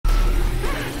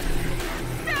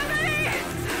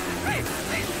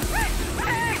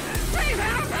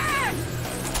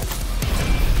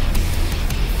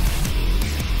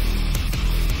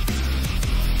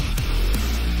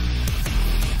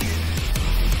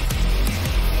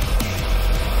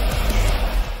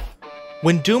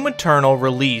When Doom Eternal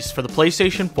released for the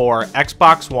PlayStation 4,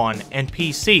 Xbox One, and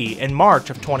PC in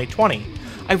March of 2020,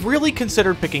 I really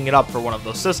considered picking it up for one of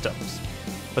those systems.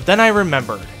 But then I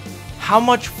remembered how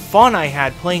much fun I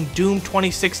had playing Doom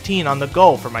 2016 on the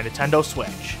go for my Nintendo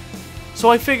Switch. So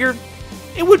I figured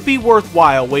it would be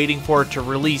worthwhile waiting for it to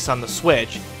release on the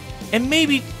Switch, and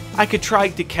maybe I could try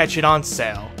to catch it on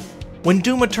sale. When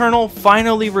Doom Eternal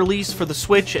finally released for the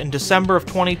Switch in December of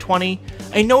 2020,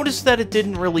 I noticed that it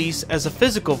didn't release as a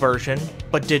physical version,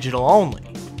 but digital only.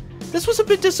 This was a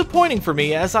bit disappointing for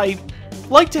me, as I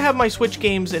like to have my Switch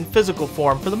games in physical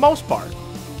form for the most part.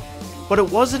 But it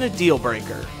wasn't a deal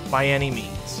breaker, by any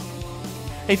means.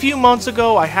 A few months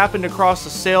ago, I happened across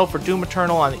a sale for Doom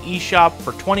Eternal on the eShop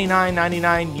for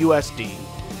 $29.99 USD,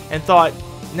 and thought,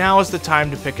 now is the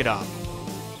time to pick it up.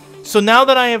 So now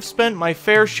that I have spent my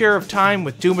fair share of time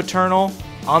with Doom Eternal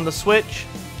on the Switch,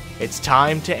 it's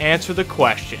time to answer the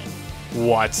question,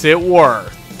 what's it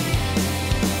worth?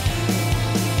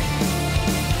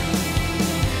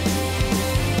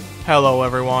 Hello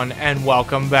everyone, and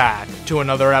welcome back to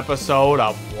another episode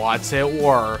of What's It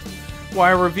Worth,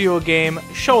 where I review a game,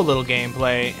 show a little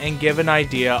gameplay, and give an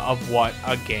idea of what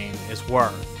a game is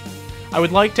worth. I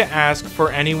would like to ask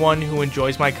for anyone who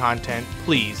enjoys my content,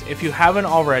 please, if you haven't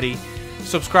already,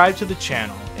 subscribe to the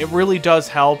channel. It really does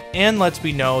help and lets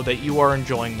me know that you are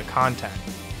enjoying the content.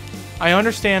 I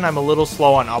understand I'm a little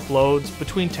slow on uploads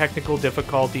between technical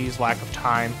difficulties, lack of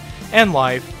time, and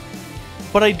life,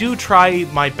 but I do try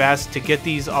my best to get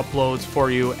these uploads for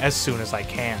you as soon as I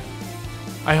can.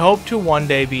 I hope to one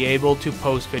day be able to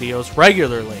post videos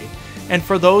regularly, and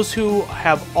for those who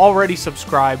have already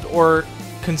subscribed or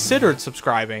considered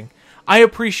subscribing, I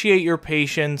appreciate your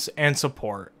patience and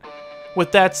support.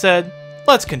 With that said,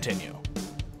 let's continue.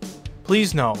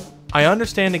 Please know, I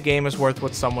understand a game is worth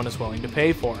what someone is willing to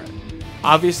pay for it.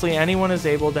 Obviously, anyone is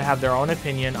able to have their own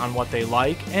opinion on what they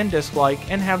like and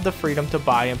dislike and have the freedom to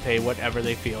buy and pay whatever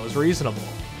they feel is reasonable.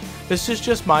 This is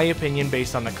just my opinion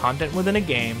based on the content within a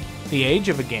game, the age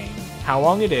of a game, how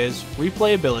long it is,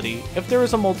 replayability, if there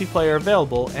is a multiplayer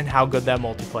available, and how good that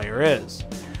multiplayer is.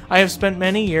 I have spent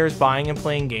many years buying and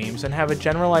playing games and have a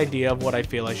general idea of what I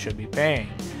feel I should be paying.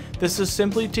 This is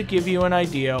simply to give you an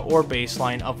idea or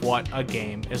baseline of what a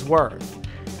game is worth.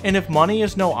 And if money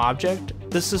is no object,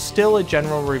 this is still a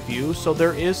general review, so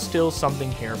there is still something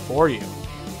here for you.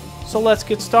 So let's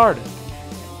get started.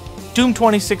 Doom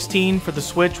 2016 for the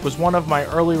Switch was one of my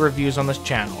early reviews on this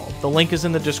channel. The link is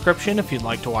in the description if you'd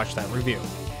like to watch that review.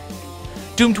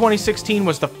 Doom 2016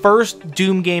 was the first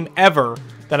Doom game ever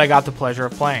that I got the pleasure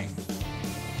of playing.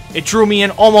 It drew me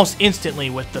in almost instantly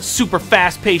with the super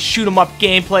fast-paced shoot-'em-up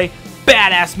gameplay,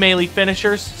 badass melee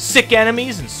finishers, sick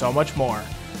enemies, and so much more.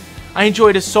 I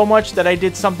enjoyed it so much that I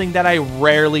did something that I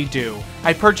rarely do.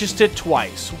 I purchased it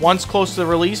twice, once close to the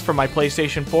release for my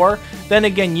PlayStation 4, then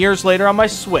again years later on my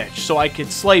Switch, so I could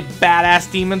slay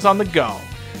badass demons on the go.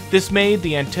 This made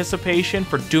the anticipation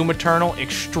for Doom Eternal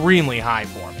extremely high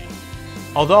for me.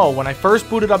 Although, when I first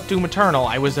booted up Doom Eternal,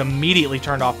 I was immediately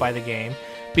turned off by the game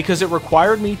because it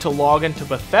required me to log into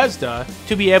Bethesda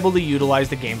to be able to utilize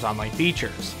the game's online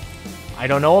features. I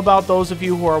don't know about those of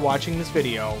you who are watching this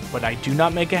video, but I do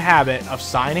not make a habit of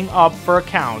signing up for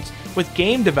accounts with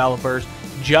game developers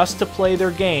just to play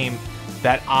their game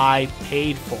that I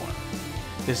paid for.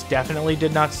 This definitely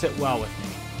did not sit well with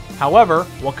me. However,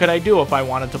 what could I do if I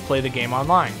wanted to play the game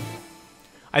online?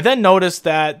 I then noticed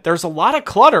that there's a lot of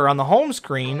clutter on the home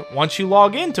screen once you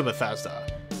log into Bethesda,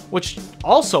 which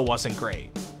also wasn't great.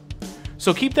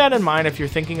 So keep that in mind if you're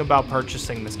thinking about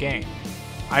purchasing this game.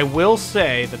 I will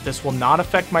say that this will not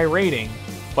affect my rating,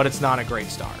 but it's not a great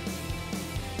start.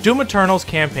 Doom Eternal's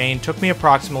campaign took me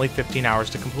approximately 15 hours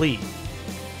to complete.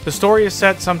 The story is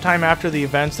set sometime after the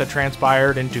events that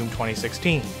transpired in Doom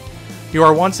 2016. You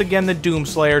are once again the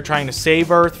Doomslayer trying to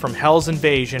save Earth from Hell's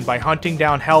invasion by hunting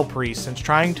down Hell Priests and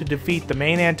trying to defeat the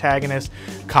main antagonist,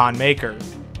 Khan Maker.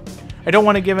 I don't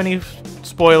want to give any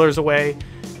spoilers away,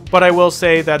 but I will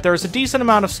say that there's a decent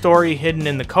amount of story hidden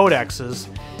in the codexes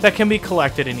that can be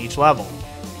collected in each level.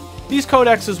 These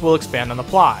codexes will expand on the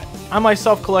plot. I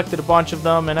myself collected a bunch of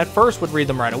them and at first would read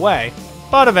them right away,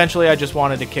 but eventually I just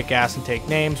wanted to kick ass and take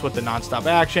names with the non-stop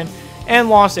action and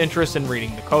lost interest in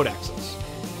reading the codexes.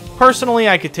 Personally,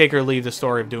 I could take or leave the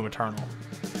story of Doom Eternal.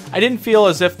 I didn't feel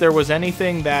as if there was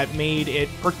anything that made it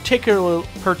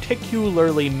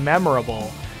particularly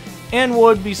memorable, and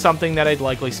would be something that I'd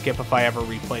likely skip if I ever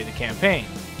replay the campaign.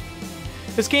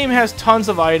 This game has tons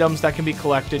of items that can be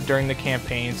collected during the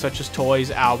campaign, such as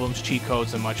toys, albums, cheat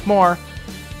codes, and much more.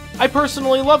 I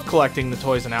personally love collecting the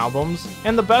toys and albums,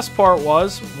 and the best part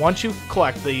was, once you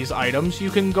collect these items,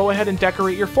 you can go ahead and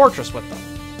decorate your fortress with them.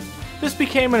 This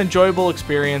became an enjoyable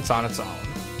experience on its own.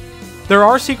 There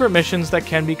are secret missions that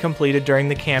can be completed during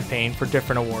the campaign for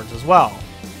different awards as well.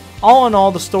 All in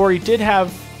all, the story did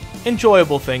have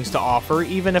enjoyable things to offer,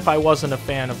 even if I wasn't a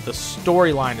fan of the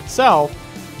storyline itself.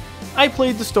 I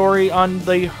played the story on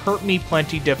the Hurt Me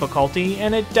Plenty difficulty,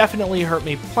 and it definitely hurt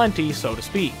me plenty, so to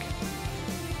speak.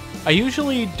 I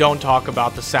usually don't talk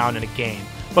about the sound in a game,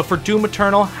 but for Doom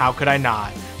Eternal, how could I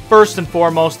not? First and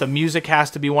foremost, the music has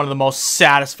to be one of the most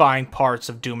satisfying parts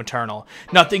of Doom Eternal.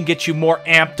 Nothing gets you more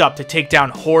amped up to take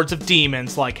down hordes of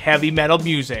demons like heavy metal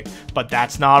music, but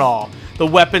that's not all. The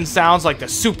weapon sounds like the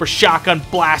super shotgun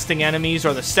blasting enemies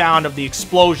or the sound of the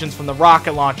explosions from the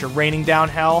rocket launcher raining down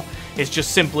hell is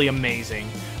just simply amazing.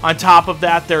 On top of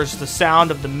that, there's the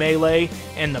sound of the melee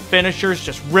and the finishers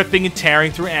just ripping and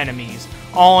tearing through enemies.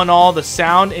 All in all, the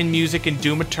sound and music in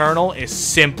Doom Eternal is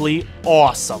simply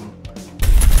awesome.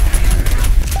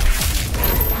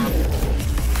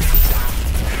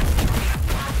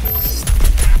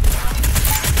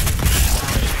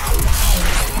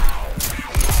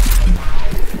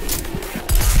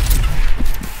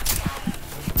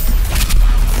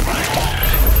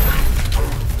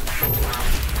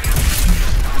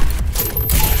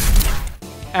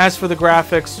 As for the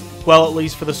graphics, well, at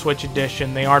least for the Switch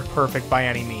edition, they aren't perfect by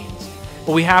any means.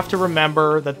 But we have to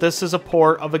remember that this is a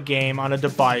port of a game on a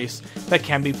device that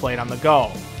can be played on the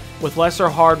go. With lesser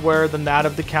hardware than that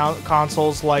of the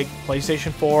consoles like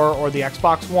PlayStation 4 or the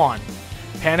Xbox One,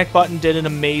 Panic Button did an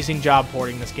amazing job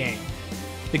porting this game.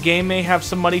 The game may have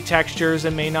some muddy textures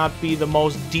and may not be the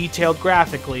most detailed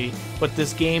graphically, but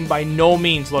this game by no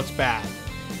means looks bad.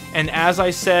 And as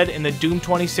I said in the Doom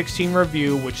 2016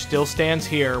 review, which still stands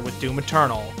here with Doom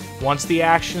Eternal, once the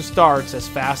action starts as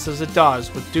fast as it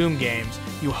does with Doom games,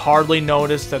 you hardly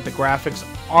notice that the graphics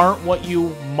aren't what you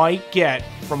might get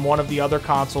from one of the other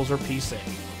consoles or PC.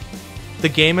 The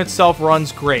game itself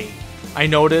runs great. I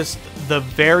noticed the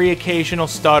very occasional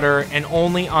stutter, and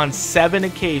only on 7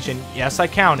 occasions, yes I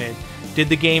counted, did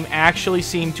the game actually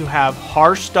seem to have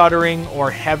harsh stuttering or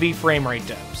heavy frame rate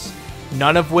dips.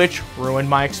 None of which ruined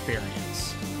my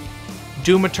experience.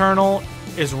 Doom Eternal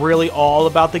is really all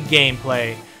about the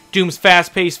gameplay. Doom's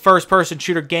fast-paced first-person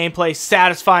shooter gameplay,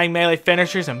 satisfying melee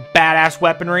finishers, and badass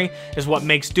weaponry is what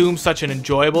makes Doom such an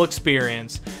enjoyable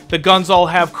experience. The guns all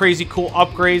have crazy cool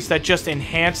upgrades that just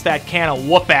enhance that can of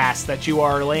whoop-ass that you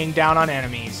are laying down on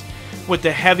enemies. With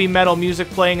the heavy metal music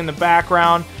playing in the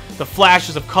background, the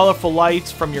flashes of colorful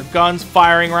lights from your guns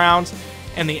firing rounds,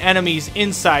 and the enemies'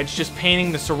 insides just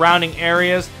painting the surrounding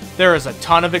areas, there is a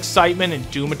ton of excitement in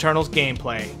Doom Eternal's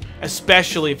gameplay,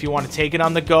 especially if you want to take it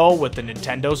on the go with the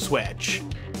Nintendo Switch.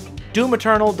 Doom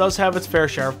Eternal does have its fair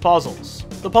share of puzzles.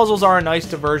 The puzzles are a nice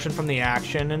diversion from the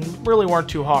action and really weren't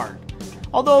too hard.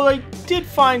 Although I did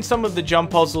find some of the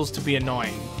jump puzzles to be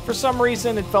annoying. For some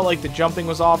reason it felt like the jumping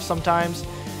was off sometimes,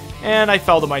 and I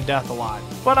fell to my death a lot.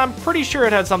 But I'm pretty sure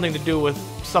it had something to do with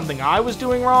something I was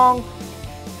doing wrong,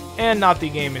 and not the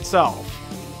game itself.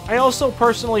 I also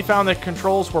personally found that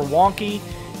controls were wonky,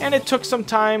 and it took some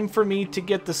time for me to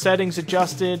get the settings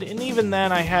adjusted, and even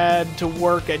then I had to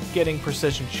work at getting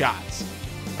precision shots.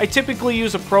 I typically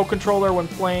use a Pro controller when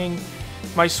playing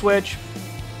my Switch,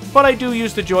 but I do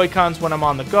use the Joy-Cons when I'm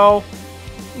on the go.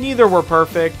 Neither were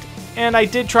perfect, and I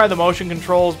did try the motion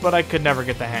controls, but I could never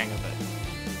get the hang of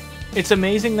it. It's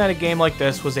amazing that a game like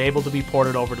this was able to be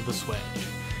ported over to the Switch.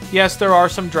 Yes, there are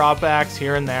some drawbacks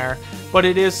here and there, but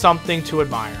it is something to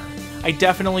admire. I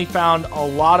definitely found a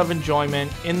lot of enjoyment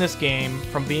in this game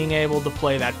from being able to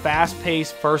play that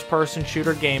fast-paced first-person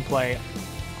shooter gameplay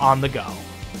on the go.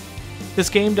 This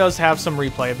game does have some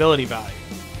replayability value.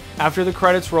 After the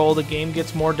credits roll, the game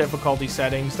gets more difficulty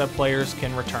settings that players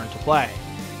can return to play.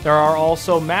 There are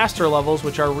also master levels,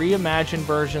 which are reimagined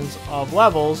versions of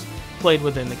levels played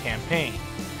within the campaign.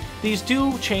 These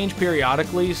do change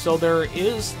periodically, so there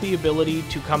is the ability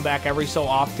to come back every so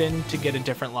often to get a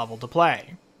different level to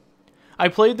play. I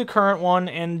played the current one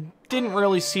and didn't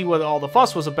really see what all the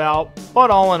fuss was about,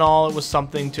 but all in all it was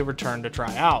something to return to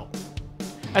try out.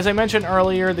 As I mentioned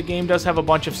earlier, the game does have a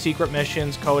bunch of secret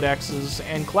missions, codexes,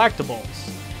 and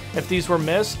collectibles. If these were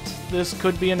missed, this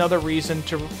could be another reason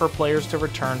for players to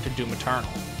return to Doom Eternal.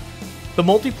 The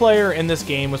multiplayer in this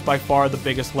game was by far the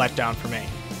biggest letdown for me.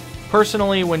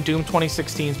 Personally, when Doom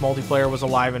 2016's multiplayer was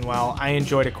alive and well, I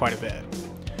enjoyed it quite a bit.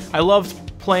 I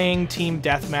loved playing Team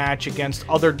Deathmatch against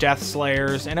other Death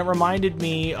Slayers, and it reminded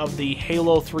me of the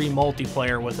Halo 3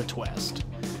 multiplayer with a twist.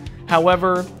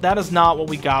 However, that is not what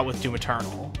we got with Doom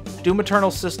Eternal. Doom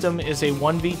Eternal's system is a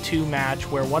 1v2 match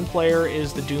where one player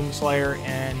is the Doomslayer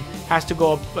and has to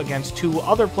go up against two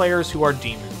other players who are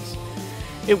demons.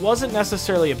 It wasn't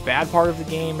necessarily a bad part of the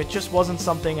game, it just wasn't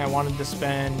something I wanted to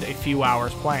spend a few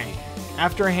hours playing.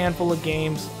 After a handful of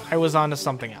games, I was on to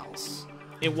something else.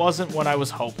 It wasn't what I was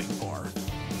hoping for.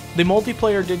 The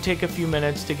multiplayer did take a few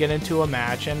minutes to get into a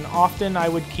match, and often I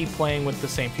would keep playing with the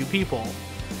same few people.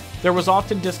 There was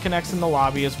often disconnects in the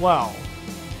lobby as well.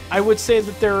 I would say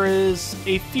that there is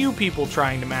a few people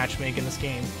trying to matchmake in this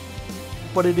game,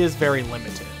 but it is very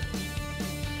limited.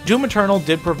 Doom Eternal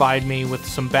did provide me with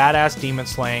some badass demon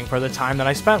slaying for the time that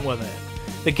I spent with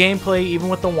it. The gameplay, even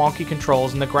with the wonky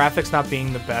controls and the graphics not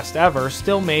being the best ever,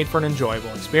 still made for an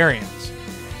enjoyable experience.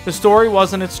 The story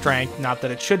wasn't its strength, not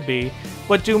that it should be,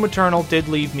 but Doom Eternal did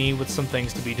leave me with some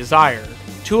things to be desired.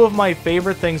 Two of my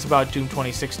favorite things about Doom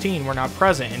 2016 were not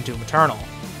present in Doom Eternal.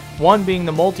 One being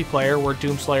the multiplayer where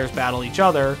Doomslayers battle each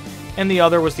other, and the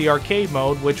other was the arcade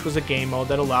mode, which was a game mode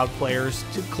that allowed players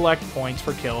to collect points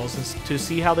for kills and to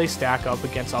see how they stack up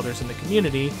against others in the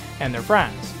community and their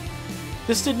friends.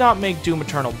 This did not make Doom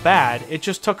Eternal bad, it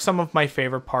just took some of my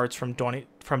favorite parts from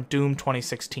Doom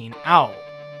 2016 out.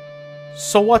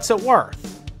 So what's it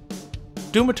worth?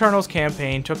 Doom Eternal's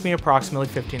campaign took me approximately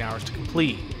 15 hours to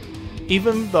complete.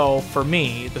 Even though, for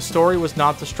me, the story was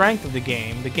not the strength of the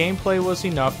gameplay was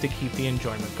enough to keep the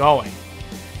enjoyment going.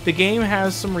 The game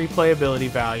has some replayability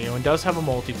value and does have a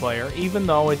multiplayer, even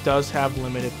though it does have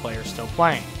limited players still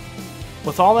playing.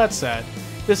 With all that said,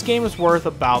 this game is worth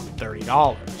about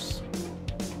 $30.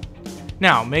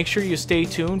 Now, make sure you stay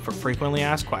tuned for frequently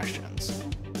asked questions.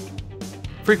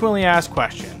 Frequently asked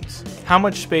questions. How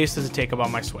much space does it take up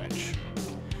on my Switch?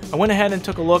 I went ahead and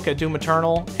took a look at Doom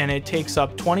Eternal, and it takes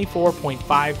up 24.5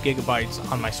 gigabytes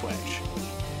on my Switch.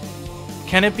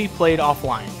 Can it be played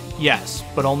offline? Yes,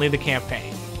 but only the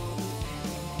campaign.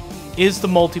 Is the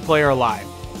multiplayer alive?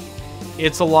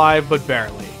 It's alive, but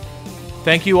barely.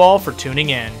 Thank you all for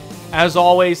tuning in. As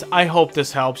always, I hope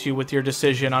this helps you with your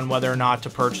decision on whether or not to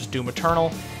purchase Doom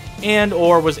Eternal, and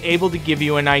or was able to give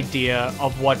you an idea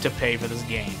of what to pay for this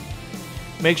game.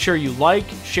 Make sure you like,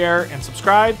 share, and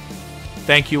subscribe.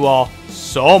 Thank you all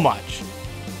so much.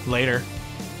 Later.